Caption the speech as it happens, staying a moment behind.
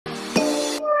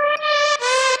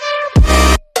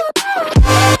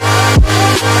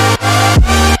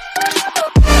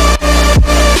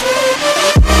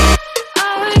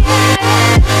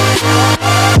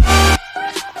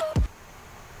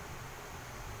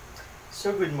So,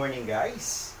 good morning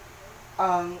guys.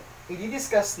 Ang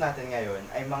i-discuss natin ngayon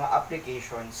ay mga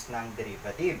applications ng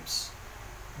derivatives.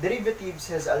 Derivatives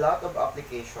has a lot of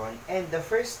application and the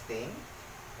first thing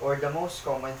or the most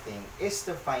common thing is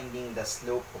to finding the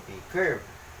slope of a curve.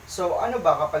 So, ano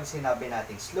ba kapag sinabi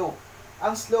nating slope?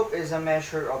 Ang slope is a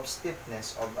measure of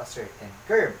steepness of a certain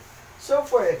curve. So,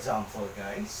 for example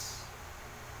guys,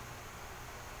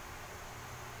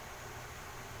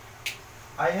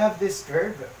 I have this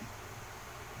curve.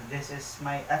 This is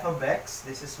my f of x.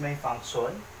 This is my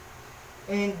function.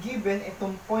 And given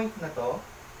itong point na to,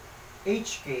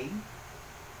 hk,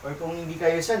 or kung hindi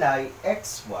kayo sanay,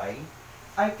 xy,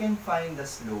 I can find the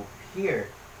slope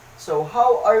here. So,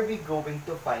 how are we going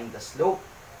to find the slope?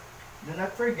 Do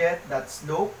not forget that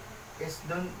slope is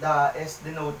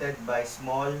denoted by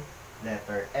small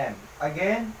letter m.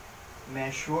 Again,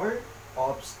 measure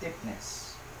of steepness.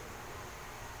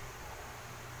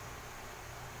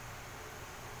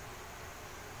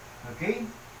 Okay?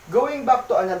 Going back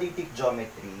to analytic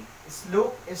geometry,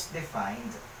 slope is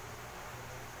defined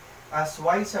as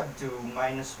y sub 2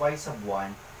 minus y sub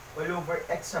 1 all over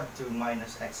x sub 2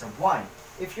 minus x sub 1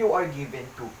 if you are given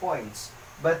 2 points.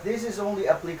 But this is only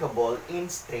applicable in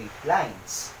straight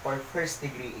lines or first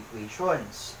degree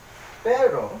equations.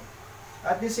 Pero,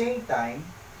 at the same time,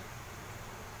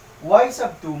 y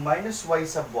sub 2 minus y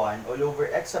sub 1 all over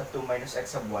x sub 2 minus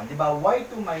x sub 1, di ba?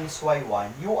 y2 minus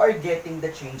y1, you are getting the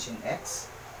change in x,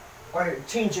 or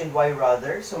change in y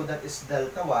rather, so that is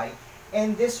delta y,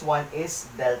 and this one is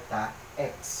delta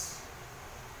x.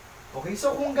 Okay,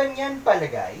 so kung ganyan pala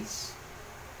guys,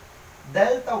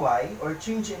 delta y, or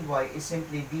change in y is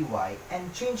simply dy, and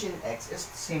change in x is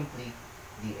simply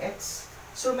dx.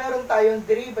 So, meron tayong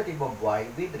derivative of y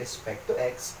with respect to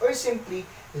x, or simply,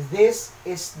 this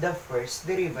is the first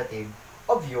derivative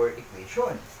of your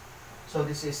equation. So,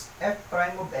 this is f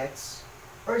prime of x,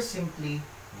 or simply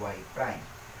y prime.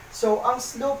 So, ang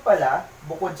slope pala,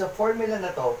 bukod sa formula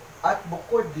na to, at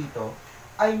bukod dito,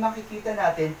 ay makikita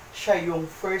natin siya yung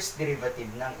first derivative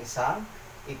ng isang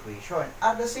equation.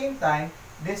 At the same time,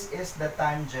 this is the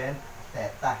tangent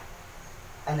theta.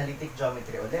 Analytic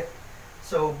geometry ulit.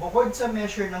 So, bukod sa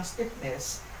measure ng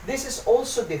steepness, this is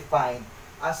also defined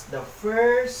as the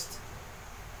first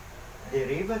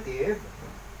derivative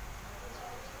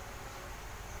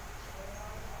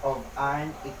of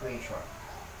an equation.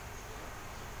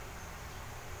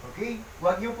 Okay?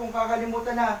 Huwag niyo pong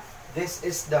kakalimutan na this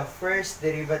is the first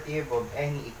derivative of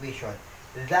any equation.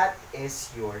 That is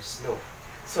your slope.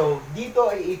 So, dito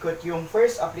ay ikot yung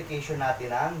first application natin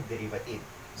ng derivative.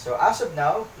 So, as of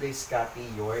now, please copy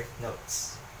your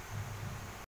notes.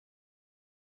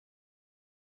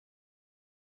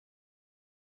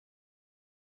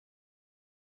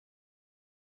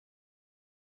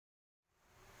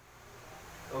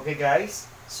 Okay guys,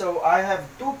 so I have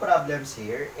two problems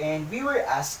here and we were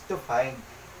asked to find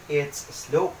its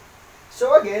slope.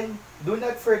 So again, do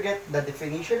not forget the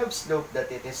definition of slope, that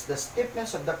it is the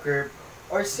steepness of the curve,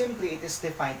 or simply it is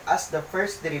defined as the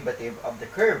first derivative of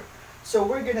the curve. So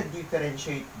we're gonna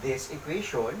differentiate this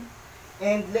equation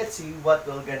and let's see what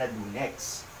we're gonna do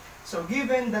next. So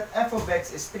given that f of x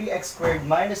is 3x squared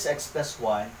minus x plus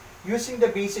 1, using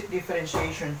the basic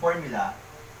differentiation formula,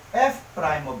 f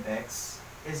prime of x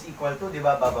is equal to, di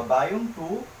ba, bababa yung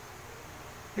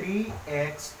 2,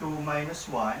 3x 2 minus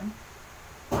 1.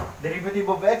 Derivative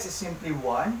of x is simply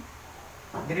 1.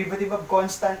 Derivative of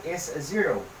constant is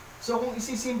 0. So, kung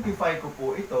isi-simplify ko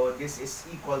po ito, this is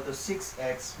equal to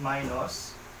 6x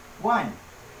minus 1.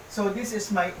 So, this is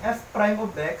my f prime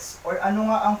of x, or ano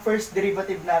nga ang first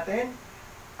derivative natin?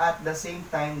 At the same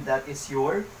time, that is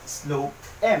your slope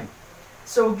m.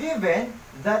 So, given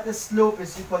that the slope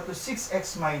is equal to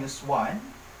 6x minus 1,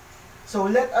 so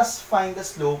let us find the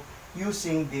slope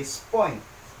using this point.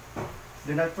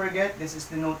 Do not forget, this is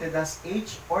denoted as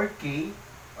h or k,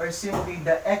 or simply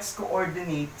the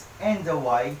x-coordinate and the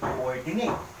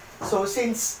y-coordinate. So,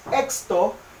 since x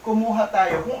to, kumuha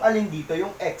tayo kung alin dito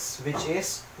yung x, which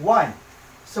is 1.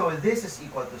 So, this is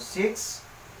equal to 6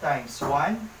 times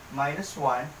 1 minus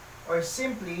 1, or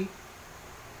simply,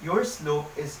 your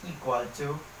slope is equal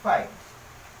to 5.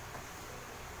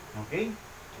 Okay?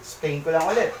 Explain ko lang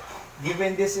ulit.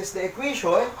 Given this is the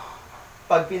equation,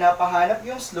 pag pinapahanap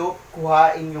yung slope,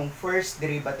 kuhain yung first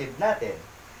derivative natin.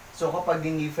 So, kapag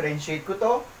din-differentiate ko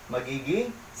to,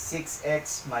 magiging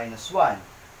 6x minus 1.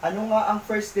 Ano nga ang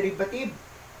first derivative?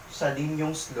 Siya din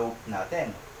yung slope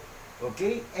natin.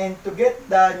 Okay? And to get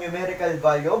the numerical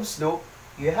value of slope,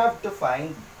 you have to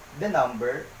find the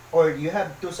number, or you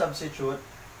have to substitute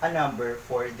a number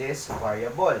for this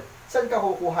variable. Saan ka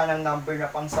kukuha ng number na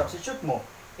pang-substitute mo?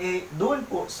 doon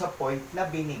po sa point na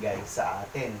binigay sa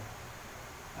atin.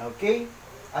 Okay?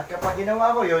 At kapag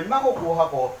ginawa ko yun, makukuha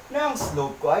ko na ang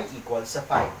slope ko ay equal sa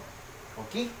 5.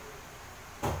 Okay?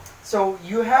 So,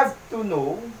 you have to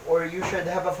know, or you should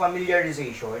have a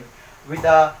familiarization with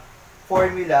the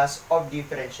formulas of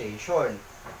differentiation.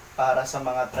 Para sa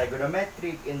mga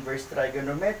trigonometric, inverse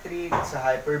trigonometric, sa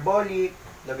hyperbolic,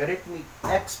 logarithmic,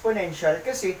 exponential,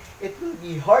 kasi it will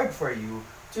be hard for you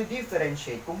to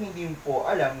differentiate kung hindi mo po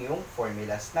alam yung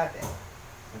formulas natin.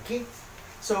 Okay?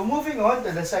 So, moving on to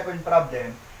the second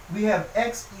problem, we have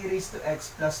x e raised to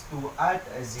x plus 2 at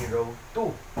 0,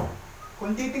 2.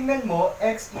 Kung titingnan mo,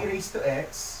 x e raised to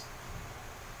x,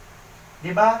 di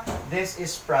ba? This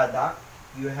is product.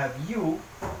 You have u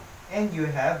and you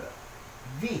have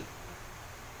v.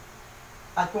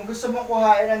 At kung gusto mong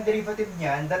kuhain ang derivative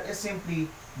niyan, that is simply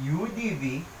u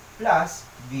dv plus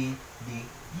v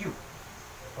du.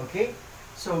 Okay?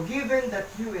 So, given that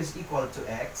u is equal to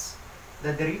x,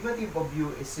 the derivative of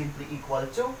u is simply equal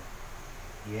to,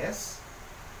 yes,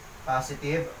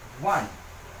 positive 1.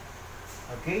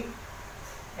 Okay?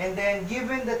 And then,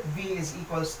 given that v is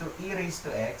equals to e raised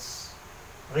to x,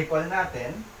 recall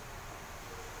natin,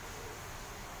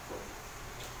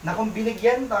 na kung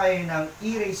binigyan tayo ng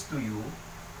e raised to u,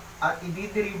 at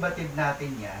i-derivative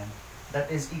natin yan, that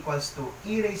is equals to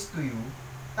e raised to u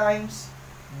times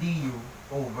du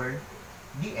over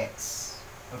dx.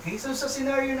 Okay, so sa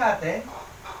scenario natin,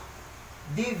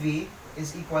 dv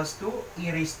is equals to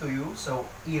e raised to u, so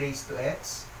e raised to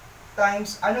x,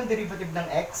 times, anong derivative ng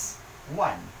x? 1.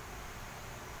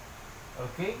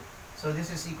 Okay, so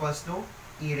this is equals to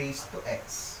e raised to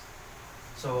x.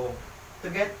 So,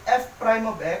 to get f prime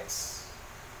of x,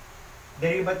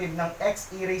 derivative ng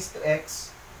x e raised to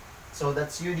x, so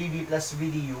that's u dv plus v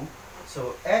du,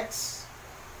 so x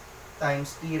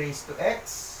times e raised to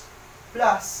x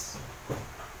plus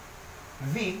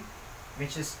v,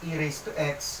 which is e raised to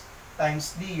x,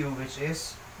 times du, which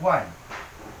is 1.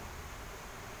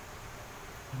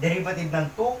 Derivative ng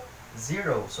 2,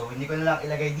 0. So, hindi ko na lang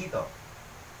ilagay dito.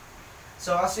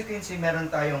 So, as you can see,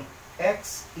 meron tayong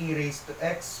x e raised to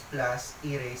x plus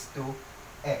e raised to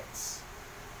x.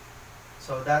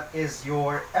 So, that is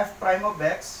your f prime of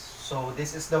x. So,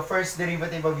 this is the first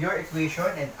derivative of your equation,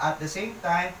 and at the same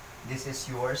time, this is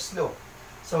your slope.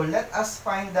 So, let us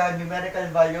find the numerical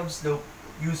value of slope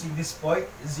using this point,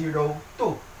 0,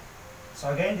 2.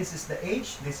 So, again, this is the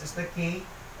h, this is the k,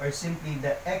 or simply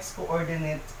the x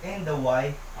coordinate and the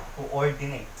y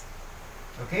coordinate.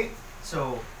 Okay?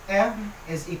 So, m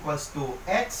is equals to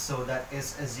x, so that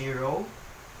is a 0,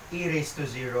 e raised to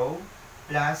 0,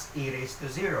 plus e raised to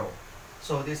 0.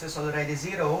 So, this is already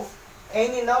 0.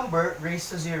 Any number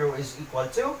raised to 0 is equal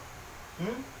to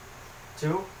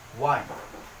 1.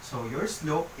 So, your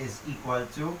slope is equal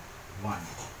to 1.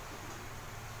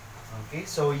 Okay,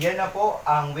 so yan na po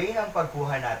ang way ng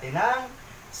pagkuha natin ng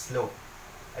slope.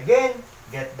 Again,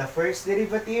 get the first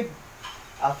derivative.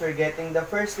 After getting the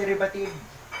first derivative,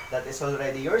 that is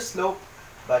already your slope.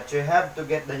 But you have to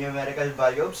get the numerical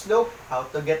value of slope.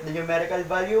 How to get the numerical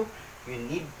value? You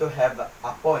need to have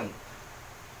a point.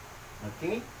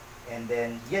 Okay? And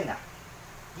then, yan na.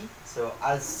 Okay? So,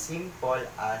 as simple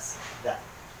as that.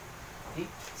 Okay?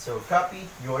 So, copy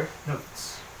your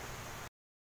notes.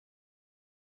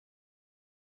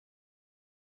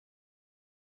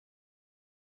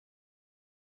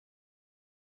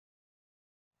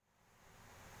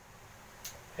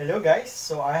 Hello guys,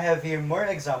 so I have here more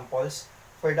examples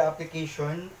for the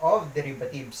application of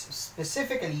derivatives,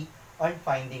 specifically on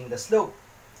finding the slope.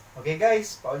 Okay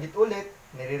guys, paulit-ulit,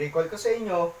 nire-recall ko sa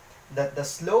inyo that the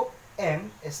slope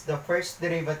m is the first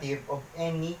derivative of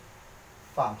any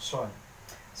function.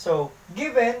 So,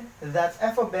 given that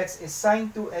f of x is sine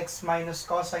 2x minus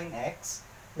cosine x,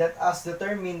 let us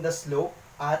determine the slope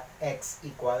at x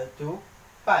equal to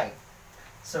 5.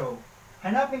 So,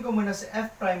 hanapin ko muna si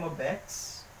f prime of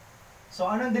x. So,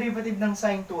 anong derivative ng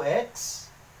sine 2x?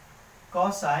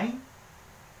 Cosine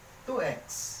 2x.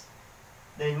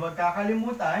 Then, huwag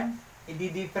kakalimutan,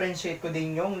 i-differentiate ko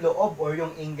din yung loob or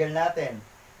yung angle natin.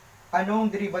 Anong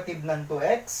derivative ng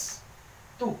 2x?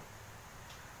 2.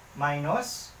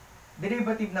 Minus,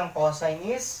 derivative ng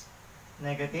cosine is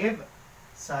negative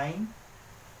sine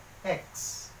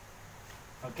x.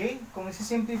 Okay? Kung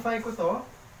isi-simplify ko to,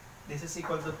 this is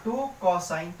equal to 2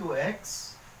 cosine 2x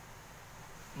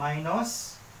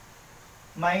minus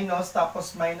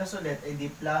tapos minus ulit, edi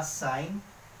plus sine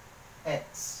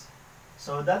x.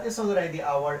 So, that is already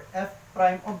our f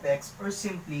prime of x, or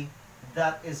simply,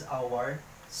 that is our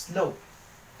slope.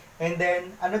 And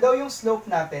then, ano daw yung slope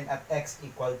natin at x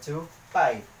equal to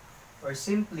 5? Or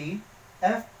simply,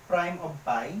 f prime of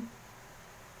pi.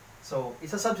 So,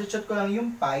 isa-substitute ko lang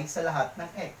yung pi sa lahat ng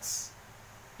x.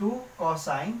 2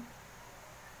 cosine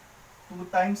 2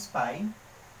 times pi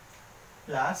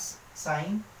plus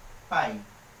sine pi.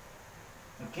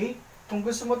 Okay? Kung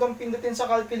gusto mo itong pindutin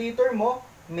sa calculator mo,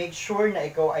 make sure na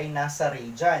ikaw ay nasa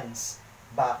radians.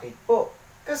 Bakit po?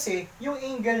 Kasi yung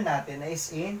angle natin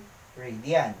is in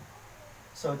radian.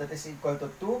 So, that is equal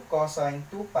to 2 cosine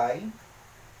 2 pi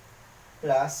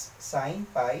plus sine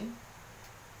pi.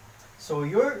 So,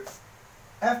 your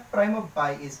f prime of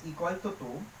pi is equal to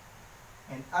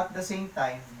 2. And at the same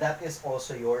time, that is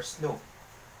also your slope.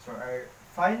 So, our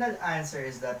final answer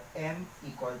is that m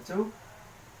equal to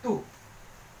 2.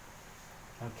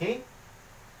 Okay?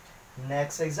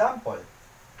 Next example.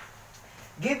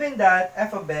 Given that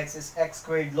f of x is x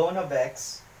squared ln of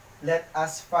x, let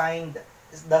us find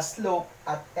the slope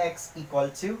at x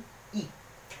equal to e.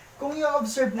 Kung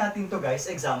i-observe natin to guys,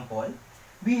 example,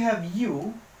 we have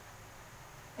u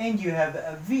and you have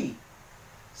a v.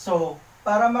 So,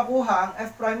 para makuha ang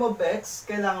f prime of x,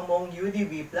 kailangan mong u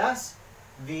dv plus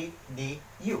v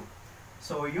du.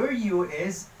 So, your u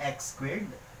is x squared.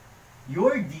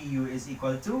 Your du is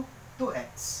equal to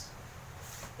 2x.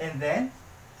 And then,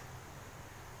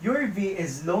 your v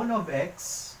is ln of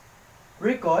x.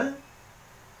 Recall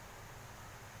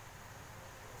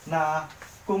na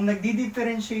kung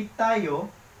nagdi-differentiate tayo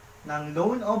ng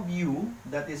ln of u,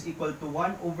 that is equal to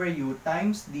 1 over u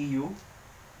times du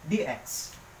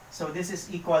dx. So, this is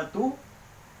equal to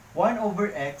 1 over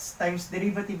x times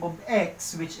derivative of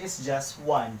x, which is just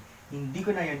 1. Hindi ko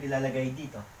na yun ilalagay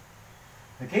dito.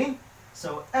 Okay?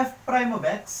 So, f prime of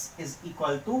x is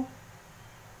equal to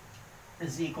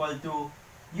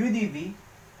u dv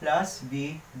plus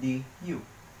v du.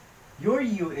 Your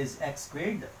u is x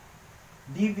squared.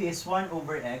 dv is 1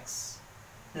 over x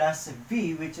plus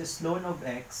v, which is ln of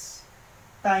x,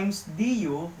 times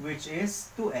du, which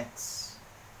is 2x.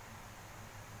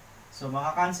 So,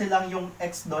 makakancel lang yung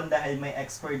x doon dahil may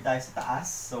x squared tayo sa taas.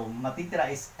 So,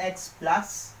 matitira is x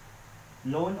plus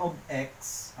ln of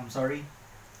x,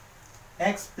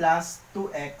 x plus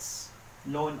 2x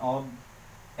ln of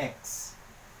x.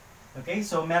 Okay?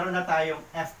 So, meron na tayong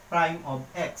f prime of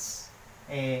x.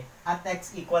 At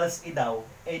x equals e daw,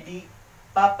 di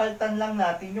papalitan lang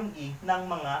natin yung e ng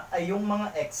yung mga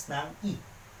x ng e.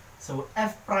 So,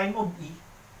 f prime of e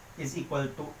is equal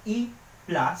to e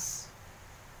plus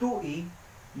 2e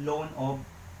ln of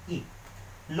e.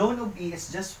 Ln of e is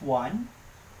just 1.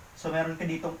 So, meron ka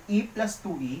ditong e plus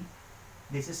 2e.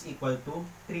 This is equal to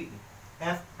 3e.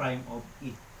 F prime of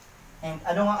e. And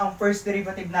ano nga ang first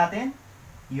derivative natin?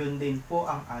 Yun din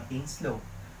po ang ating slope.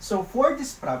 So, for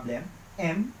this problem,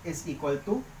 m is equal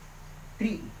to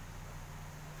 3e.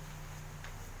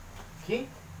 Okay?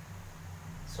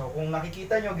 So, kung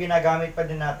makikita nyo, ginagamit pa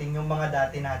din natin yung mga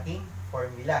dati nating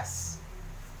formulas.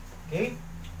 Okay?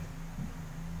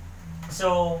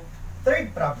 So,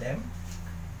 third problem.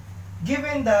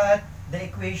 Given that the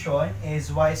equation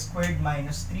is y squared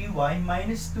minus 3y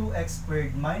minus 2x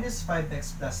squared minus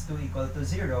 5x plus 2 equal to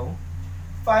 0,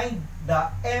 find the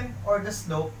m or the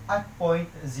slope at point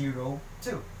 0,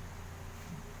 2.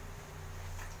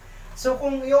 So,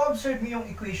 kung i-observe mo yung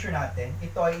equation natin,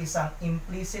 ito ay isang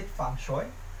implicit function.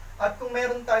 At kung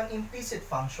meron tayong implicit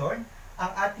function,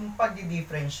 ang ating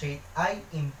pag-differentiate ay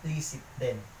implicit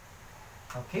din.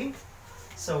 Okay?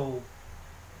 So,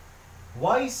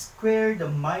 y squared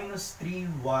minus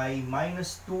 3y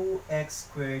minus 2x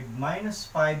squared minus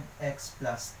 5x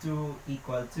plus 2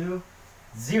 equal to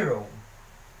 0.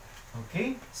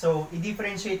 Okay? So,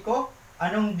 i-differentiate ko.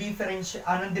 Anong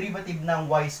derivative ng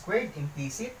y squared?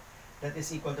 Implicit. That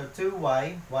is equal to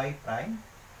 2y, y prime,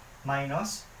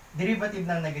 minus, derivative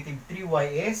ng negative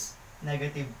 3y is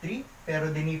negative 3, pero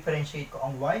dinifferentiate ko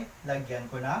ang y, lagyan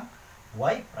ko ng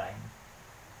y prime.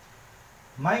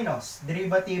 Minus,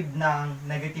 derivative ng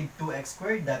negative 2x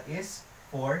squared, that is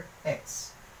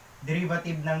 4x.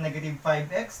 Derivative ng negative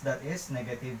 5x, that is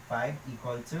negative 5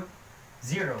 equal to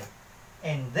 0.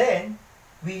 And then,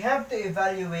 we have to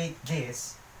evaluate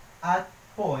this at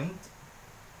point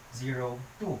 0,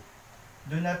 2.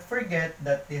 Do not forget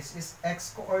that this is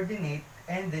x coordinate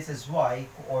and this is y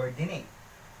coordinate.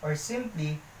 Or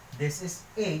simply, this is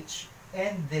h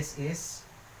and this is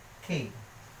k.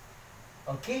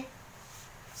 Okay?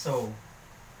 So,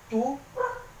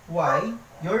 2y,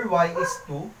 your y is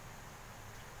 2,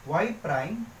 y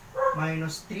prime,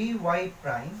 minus 3y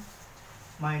prime,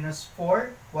 minus 4,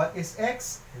 what is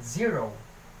x? 0.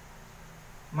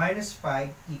 Minus 5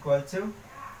 equal to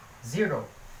 0.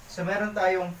 So, meron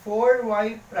tayong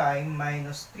 4y prime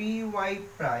minus 3y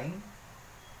prime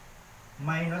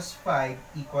minus 5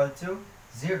 equal to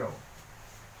 0.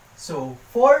 So,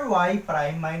 4y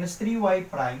prime minus 3y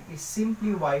prime is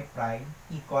simply y prime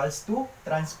equals to,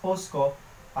 transpose ko,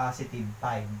 positive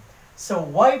 5. So,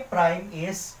 y prime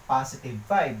is positive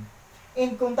 5.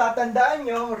 And kung tatandaan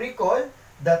nyo, recall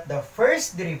that the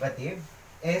first derivative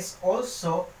is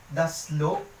also the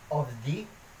slope of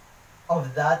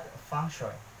that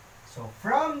function. So,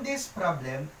 from this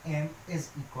problem, m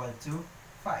is equal to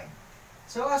 5.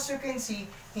 So, as you can see,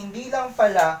 hindi lang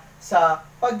pala sa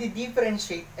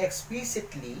pagdi-differentiate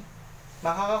explicitly,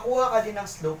 makakakuha ka din ng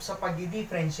slope sa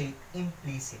pagdi-differentiate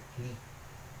implicitly.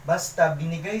 Basta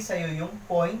binigay sa'yo yung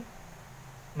point,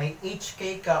 may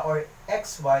hk ka or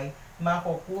xy,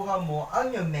 makukuha mo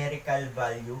ang numerical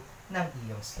value ng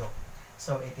iyong slope.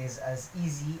 So, it is as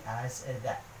easy as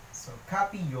that. So,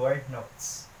 copy your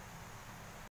notes.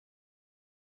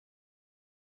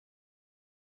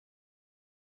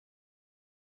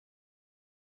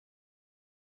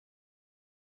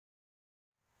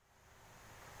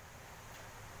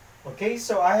 Okay,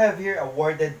 so I have here a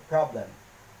worded problem.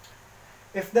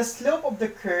 If the slope of the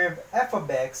curve f of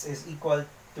x is equal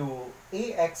to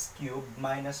ax cubed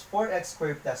minus 4x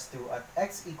squared plus 2 at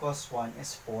x equals 1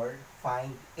 is 4,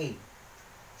 find a.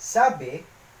 Sabi,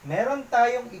 meron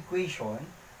tayong equation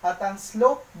at ang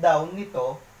slope daw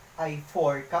nito ay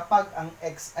 4 kapag ang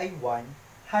x ay 1,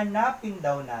 hanapin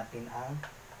daw natin ang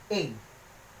a.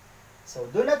 So,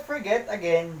 do not forget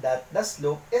again that the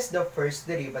slope is the first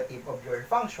derivative of your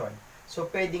function. So,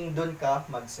 pwedeng dun ka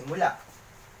magsimula.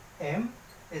 M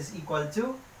is equal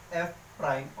to f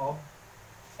prime of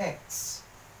x.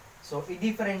 So,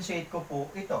 i-differentiate ko po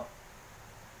ito.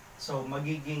 So,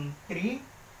 magiging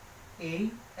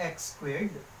 3ax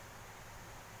squared.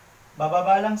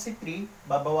 Bababa lang si 3,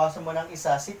 babawasan mo ng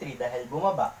isa si 3 dahil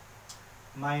bumaba.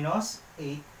 Minus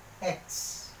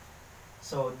 8x.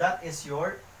 So, that is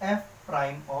your f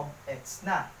prime of x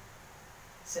na.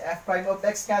 Si f prime of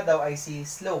x nga daw ay si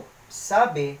slope.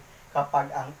 Sabi,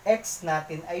 kapag ang x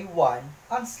natin ay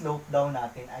 1, ang slope daw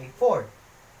natin ay 4.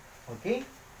 Okay?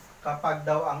 Kapag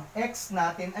daw ang x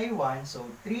natin ay 1, so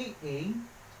 3a,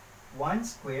 1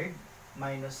 squared,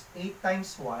 minus 8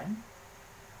 times 1.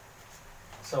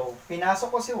 So, pinasok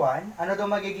ko si 1. Ano daw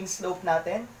magiging slope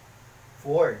natin?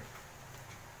 4.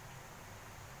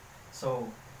 So,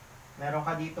 meron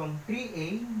ka ditong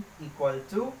 3a equal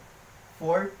to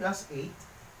 4 plus 8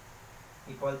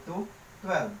 equal to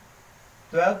 12.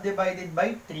 12 divided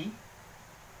by 3,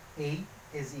 a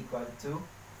is equal to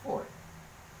 4.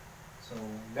 So,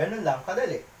 ganun lang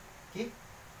kadali. Okay?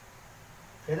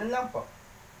 Ganun lang po.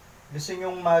 Gusto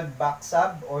nyong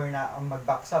mag-backsub or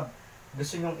mag-backsub,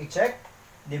 gusto nyong i-check,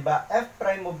 diba, f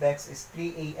prime of x is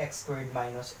 3ax squared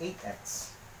minus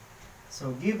 8x.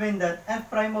 So, given that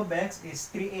f prime of x is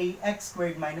 3ax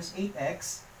squared minus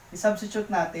 8x,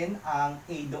 i-substitute natin ang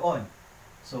a doon.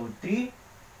 So, 3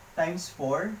 times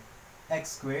 4,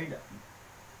 x squared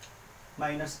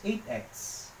minus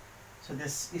 8x. So,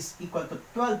 this is equal to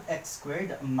 12x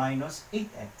squared minus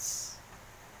 8x.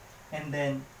 And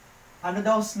then, ano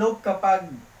daw slope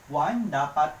kapag 1?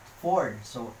 Dapat 4.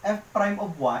 So, f prime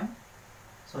of 1,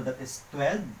 so that is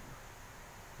 12.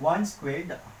 1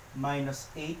 squared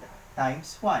minus 8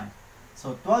 times 1.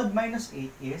 So, 12 minus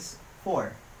 8 is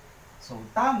 4. So,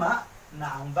 tama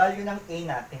na ang value ng a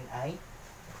natin ay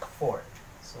 4.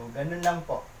 So, ganun lang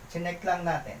po. Chinek lang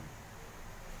natin.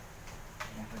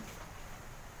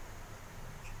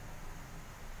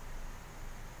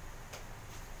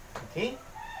 Okay?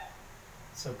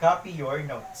 So, copy your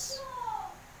notes.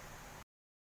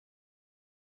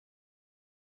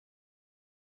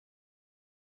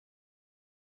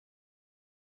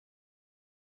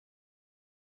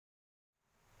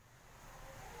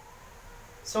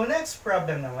 So, next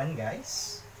problem naman,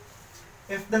 guys.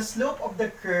 If the slope of the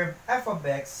curve f of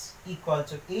x equal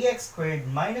to ax squared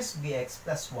minus bx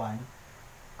plus 1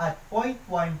 at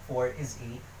 0.14 is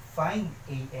 8, find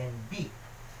a and b.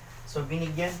 So,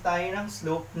 binigyan tayo ng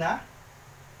slope na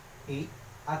 8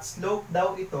 at slope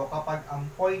daw ito kapag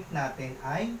ang point natin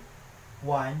ay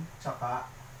 1 tsaka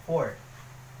 4.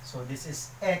 So, this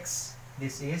is x,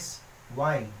 this is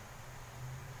y.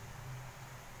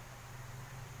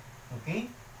 Okay?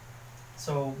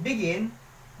 So, begin.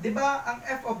 Diba ang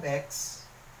f of x,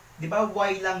 diba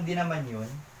y lang din naman yun?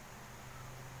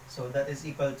 So, that is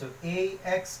equal to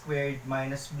ax squared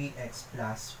minus bx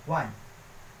plus 1.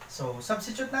 So,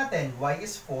 substitute natin. Y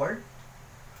is 4.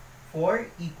 4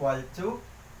 equal to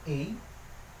a.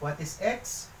 What is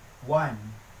x? 1.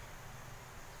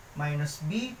 Minus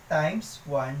b times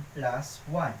 1 plus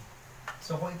 1.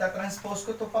 So, kung itatranspose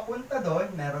ko ito papunta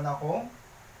doon, meron akong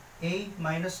a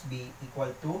minus b equal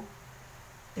to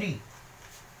 3.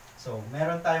 So,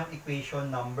 meron tayong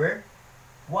equation number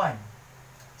 1.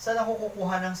 Saan ako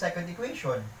kukuha ng second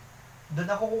equation? Doon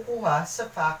ako kukuha sa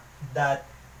fact that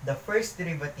the first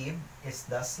derivative is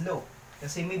the slope.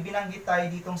 Kasi may binanggit tayo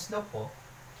ditong slope po.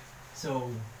 So,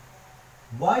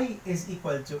 y is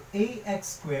equal to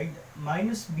ax squared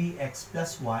minus bx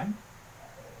plus 1.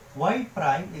 Y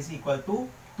prime is equal to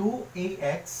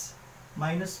 2ax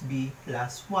minus b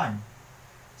plus 1.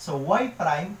 So, y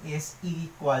prime is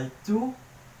equal to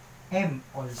m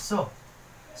also.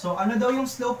 So, ano daw yung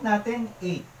slope natin?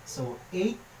 8. So,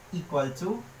 8 equal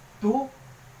to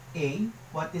 2a.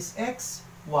 What is x?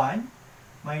 1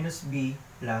 minus b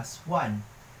plus 1.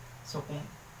 So, kung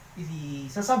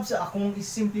kung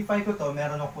i-simplify ko to,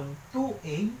 meron akong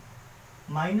 2a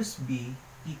minus b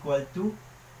equal to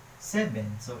 7.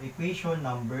 So, equation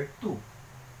number 2.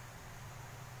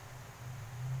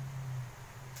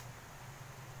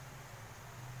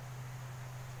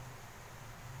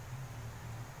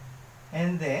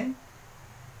 And then,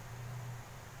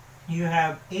 you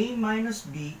have a minus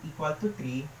b equal to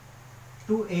 3,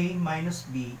 2a minus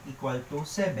b equal to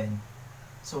 7.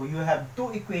 So, you have two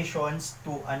equations,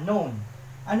 two unknown.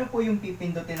 Ano po yung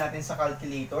pipindutin natin sa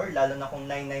calculator? Lalo na kung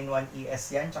 991 ES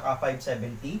yan, tsaka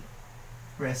 570.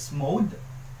 Press mode.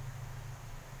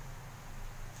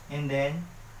 And then,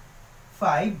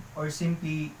 5, or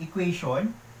simply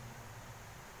equation.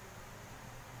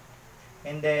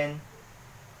 And then,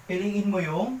 piliin mo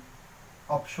yung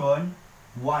option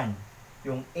 1.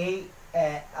 Yung a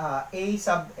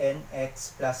sub n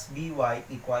x plus by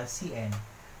equals cn.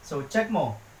 So, check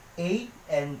mo. A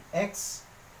and x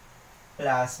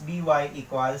plus by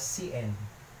equals cn.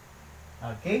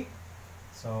 Okay?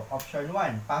 So, option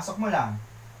 1. Pasok mo lang.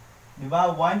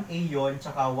 Diba? 1a yon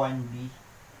tsaka 1b.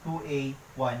 2a,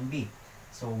 1b.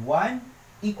 So,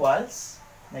 1 equals,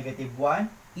 negative 1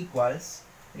 equals,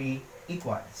 3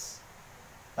 equals.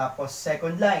 Tapos,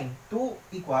 second line, 2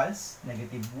 equals,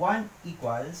 negative 1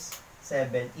 equals,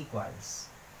 7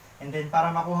 equals. And then, para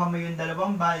makuha mo yung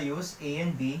dalawang values, a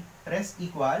and b, press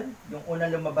equal. Yung una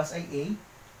lumabas ay a,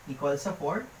 equal sa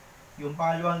 4. Yung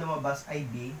pangalawang lumabas ay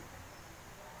b,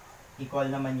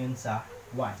 equal naman yun sa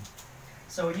 1.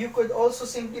 So, you could also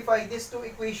simplify these two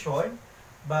equation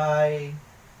by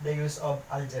the use of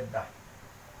algebra.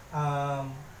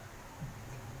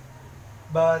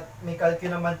 But may calcu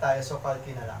naman tayo, so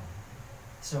calcu na lang.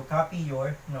 So, copy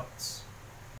your notes.